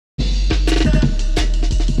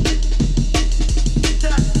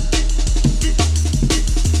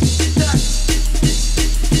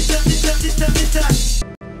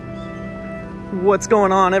What's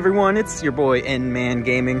going on, everyone? It's your boy N-Man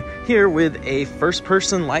Gaming here with a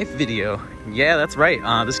first-person life video. Yeah, that's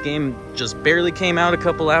right. This game just barely came out a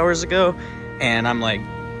couple hours ago, and I'm like,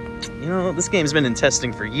 you know, this game's been in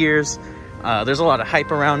testing for years. There's a lot of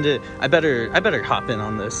hype around it. I better hop in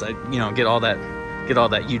on this. You know, get all that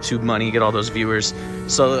YouTube money, get all those viewers.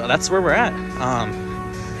 So that's where we're at.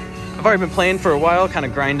 I've already been playing for a while, kind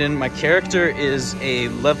of grinding. My character is a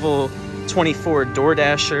level 24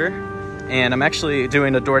 Doordasher, and I'm actually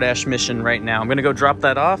doing a Doordash mission right now. I'm gonna go drop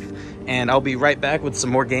that off, and I'll be right back with some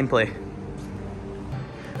more gameplay.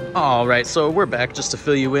 All right, so we're back. Just to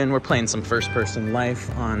fill you in, we're playing some first-person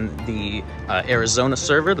life on the Arizona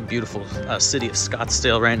server, the beautiful city of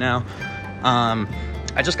Scottsdale right now.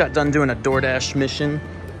 I just got done doing a Doordash mission,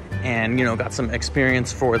 and you know, got some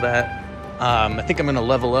experience for that. I think I'm gonna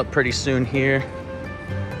level up pretty soon here.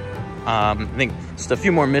 I think just a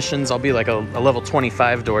few more missions, I'll be like a level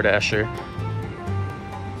 25 Doordasher.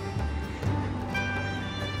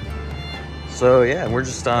 So yeah, we're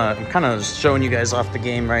just I'm kind of just showing you guys off the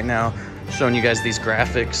game right now, showing you guys these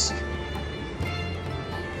graphics.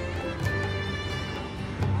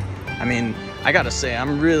 I mean, I gotta say,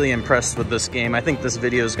 I'm really impressed with this game. I think this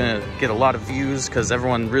video is gonna get a lot of views because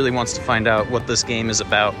everyone really wants to find out what this game is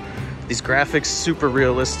about. These graphics, super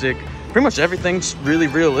realistic. Pretty much everything's really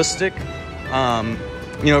realistic.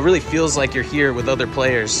 You know, it really feels like you're here with other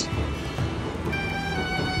players.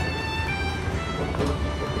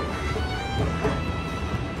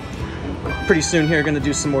 Pretty soon here, gonna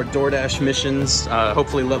do some more Doordash missions,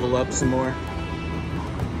 hopefully level up some more.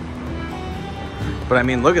 But I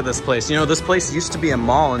mean, look at this place. You know, this place used to be a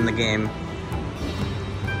mall in the game.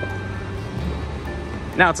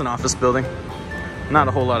 Now it's an office building. Not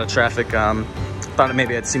a whole lot of traffic. Thought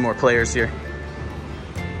maybe I'd see more players here.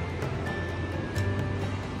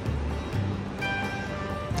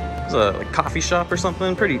 It's a like coffee shop or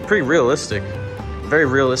something. Pretty realistic. Very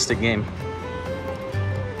realistic game.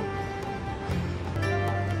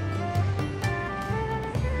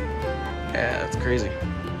 Yeah, that's crazy.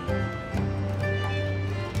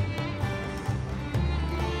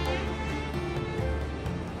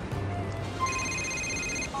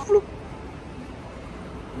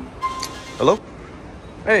 Hello?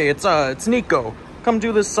 Hey, it's Nico. Come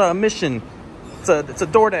do this mission. It's a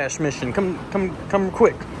Doordash mission. Come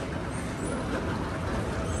quick.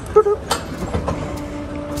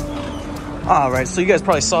 All right, so you guys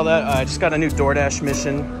probably saw that. I just got a new Doordash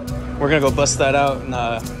mission. We're gonna go bust that out and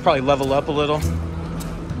probably level up a little.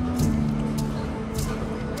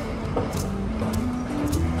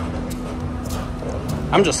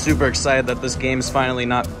 I'm just super excited that this game's finally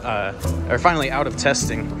finally out of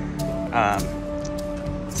testing.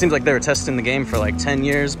 Seems like they were testing the game for like 10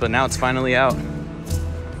 years, but now it's finally out.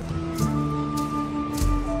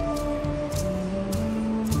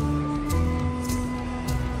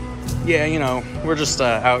 Yeah, you know, we're just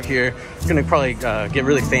out here. We're gonna probably get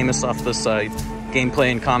really famous off this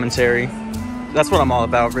gameplay and commentary. That's what I'm all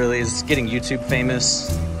about, really, is getting YouTube famous.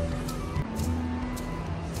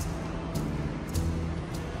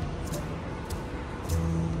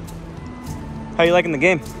 How you liking the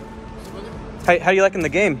game? How you liking the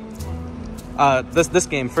game? This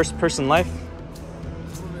game, first person life.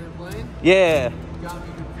 Yeah.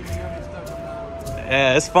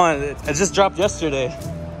 Yeah, it's fun. It just dropped yesterday.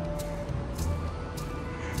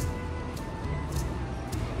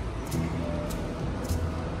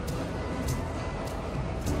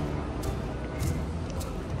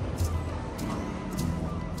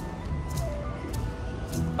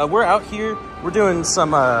 We're out here. We're doing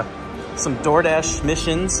some Doordash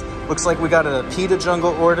missions. Looks like we got a pita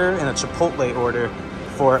jungle order and a Chipotle order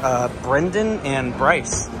for Brendan and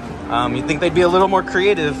Bryce. You'd think they'd be a little more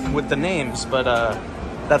creative with the names, but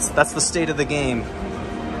that's the state of the game.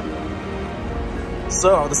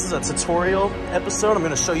 So this is a tutorial episode. I'm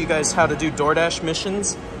gonna show you guys how to do Doordash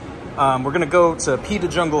missions. We're gonna go to pita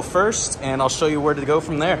jungle first, and I'll show you where to go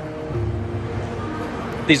from there.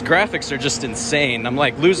 These graphics are just insane. I'm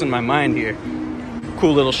like losing my mind here.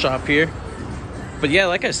 Cool little shop here. But yeah,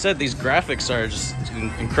 like I said, these graphics are just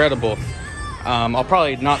incredible. I'll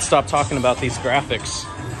probably not stop talking about these graphics.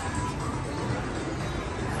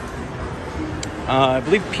 I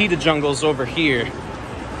believe Pita Jungle's over here.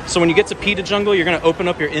 So when you get to Pita Jungle, you're gonna open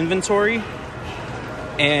up your inventory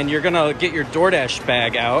and you're gonna get your Doordash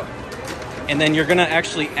bag out, and then you're gonna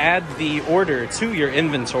actually add the order to your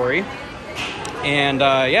inventory. And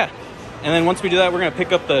yeah, and then once we do that, we're gonna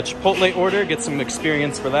pick up the Chipotle order, get some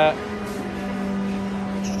experience for that.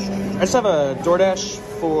 I just have a Doordash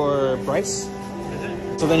for Bryce.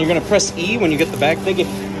 So then you're gonna press E when you get the bag thingy,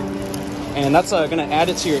 and that's gonna add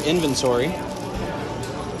it to your inventory.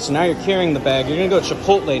 So now you're carrying the bag. You're gonna go to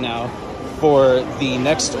Chipotle now for the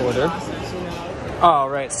next order. All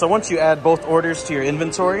right, so once you add both orders to your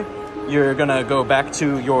inventory, you're gonna go back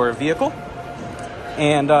to your vehicle.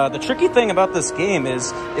 And the tricky thing about this game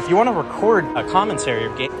is if you wanna record a commentary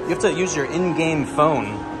game, you have to use your in-game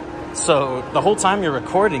phone. So the whole time you're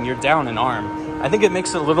recording, you're down an arm. I think it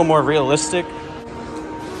makes it a little more realistic.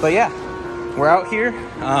 But yeah, we're out here.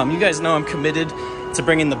 You guys know I'm committed to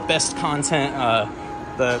bringing the best content,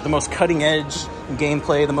 the most cutting edge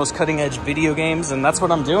gameplay, the most cutting edge video games, and that's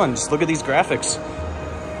what I'm doing. Just look at these graphics.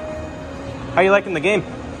 How you liking the game?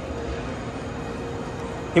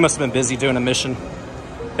 He must have been busy doing a mission.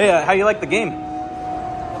 Hey, how you like the game?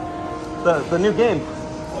 The new game.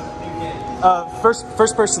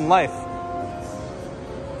 First person life.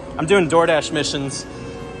 I'm doing Doordash missions.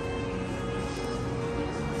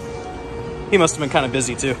 He must have been kind of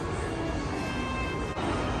busy too.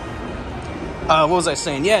 What was I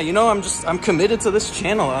saying? Yeah, you know, I'm committed to this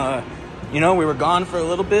channel. You know, we were gone for a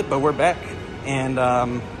little bit, but we're back, and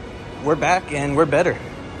we're better.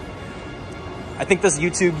 I think this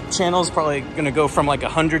YouTube channel is probably gonna go from like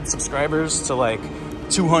 100 subscribers to like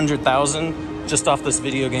 200,000 just off this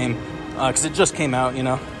video game, because it just came out, you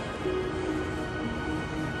know.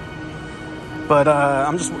 But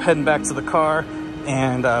I'm just heading back to the car,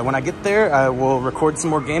 and when I get there, I will record some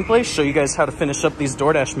more gameplay, show you guys how to finish up these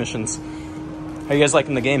Doordash missions. How you guys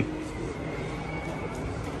liking the game?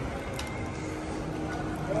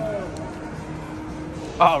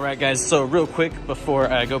 All right, guys, so real quick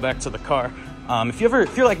before I go back to the car, if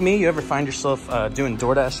you're like me, you ever find yourself doing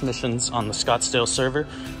Doordash missions on the Scottsdale server,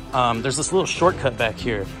 there's this little shortcut back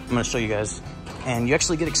here I'm gonna show you guys, and you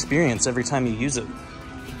actually get experience every time you use it.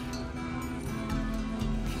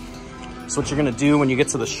 So what you're gonna do when you get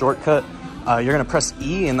to the shortcut, you're gonna press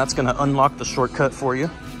E, and that's gonna unlock the shortcut for you.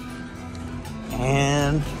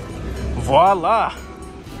 And voila!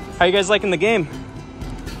 How you guys liking the game?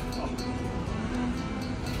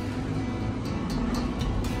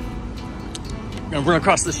 I'm gonna run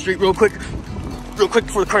across the street real quick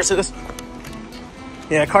before the car hits us.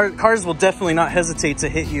 Yeah, cars will definitely not hesitate to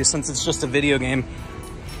hit you since it's just a video game.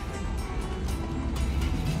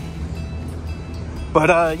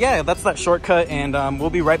 But yeah, that's that shortcut, and we'll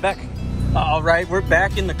be right back. All right, we're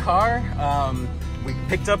back in the car. We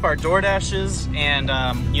picked up our Doordashes, and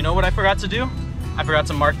you know what I forgot to do? I forgot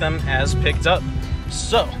to mark them as picked up.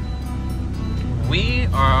 So we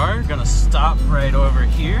are gonna stop right over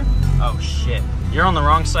here. Oh shit, you're on the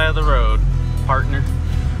wrong side of the road, partner.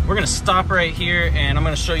 We're gonna stop right here, and I'm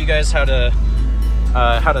gonna show you guys how to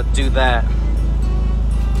do that.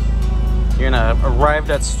 You're gonna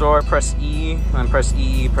arrive at store, press E, and press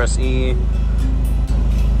E, press E,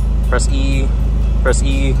 press E, press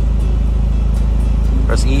E,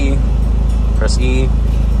 press E, press E,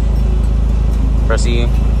 press E.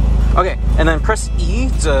 Okay, and then press E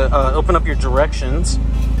to open up your directions.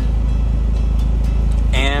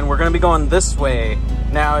 And we're gonna be going this way.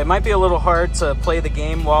 Now, it might be a little hard to play the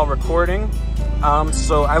game while recording,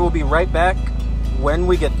 so I will be right back when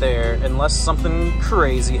we get there, unless something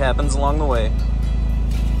crazy happens along the way.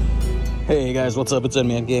 Hey guys, what's up? It's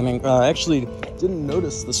Man Gaming. I actually didn't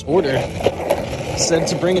notice this order. It said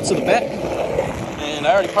to bring it to the back. And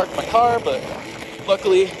I already parked my car, but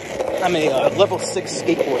luckily I'm a level 6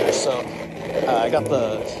 skateboarder, so I got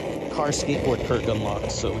the car skateboard perk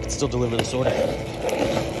unlocked, so we can still deliver this order.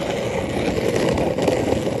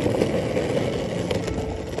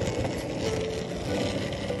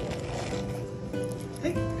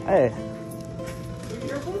 Hey.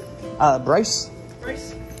 Bryce?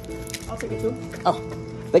 Bryce? I'll take it too. Oh,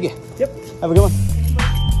 thank you. Yep. Have a good one.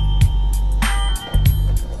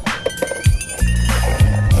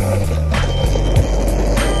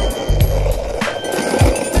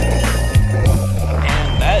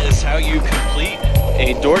 And that is how you complete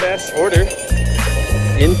a Doordash order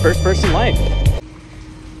in first-person life.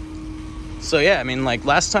 So yeah, I mean, like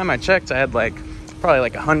last time I checked, I had like probably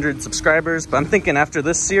like 100 subscribers, but I'm thinking after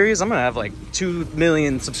this series I'm gonna have like 2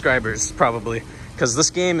 million subscribers probably, because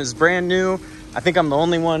this game is brand new. I think I'm the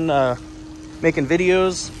only one making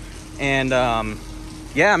videos, and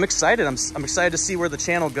yeah, I'm excited. I'm excited to see where the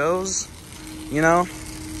channel goes, you know.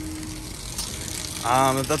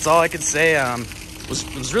 That's all I could say.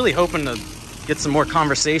 Was really hoping to get some more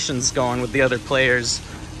conversations going with the other players.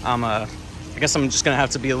 I guess I'm just gonna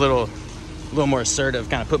have to be a little more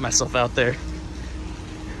assertive, kind of put myself out there.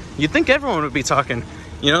 You'd think everyone would be talking.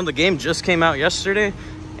 You know, the game just came out yesterday,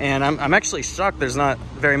 and I'm actually shocked there's not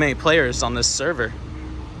very many players on this server.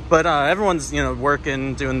 But everyone's, you know,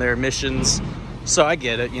 working, doing their missions, so I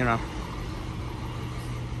get it, you know.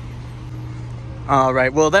 All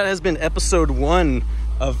right, well, that has been episode 1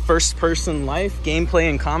 of First Person Life, gameplay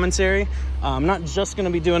and commentary. I'm not just going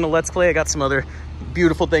to be doing a Let's Play. I got some other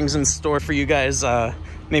beautiful things in store for you guys.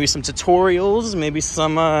 Maybe some tutorials, maybe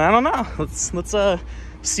some, I don't know. Let's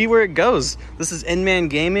see where it goes. This is N-Man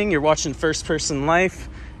Gaming. You're watching First Person Life,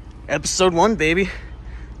 episode 1, baby.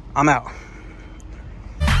 I'm out.